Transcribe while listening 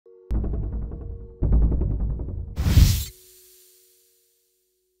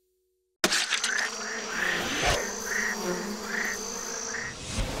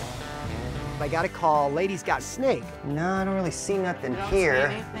I got a call, lady's got snake. No, I don't really see nothing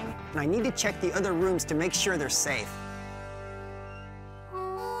here. And I need to check the other rooms to make sure they're safe.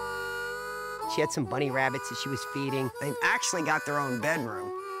 She had some bunny rabbits that she was feeding. They've actually got their own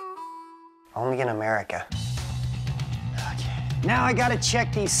bedroom. Only in America. Okay. Now I gotta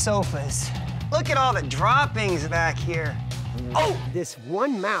check these sofas. Look at all the droppings back here. Oh! This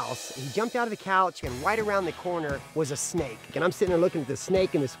one mouse, he jumped out of the couch, and right around the corner was a snake. And I'm sitting there looking at the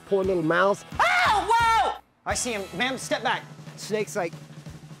snake and this poor little mouse. Oh, whoa! I see him. Ma'am, step back. Snake's like,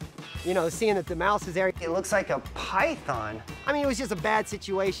 you know, seeing that the mouse is there. It looks like a python. I mean, it was just a bad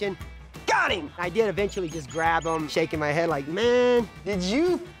situation. Got him! I did eventually just grab him, shaking my head like, man. Did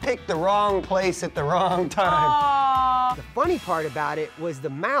you pick the wrong place at the wrong time? The funny part about it was the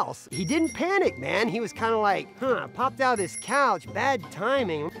mouse. He didn't panic, man. He was kind of like, popped out of this couch, bad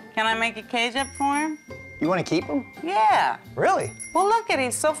timing. Can I make a cage up for him? You want to keep him? Yeah. Really? Well, look at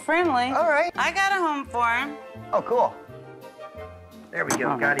he's so friendly. All right. I got a home for him. Oh, cool. There we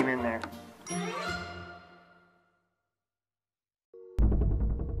go. Got him in there.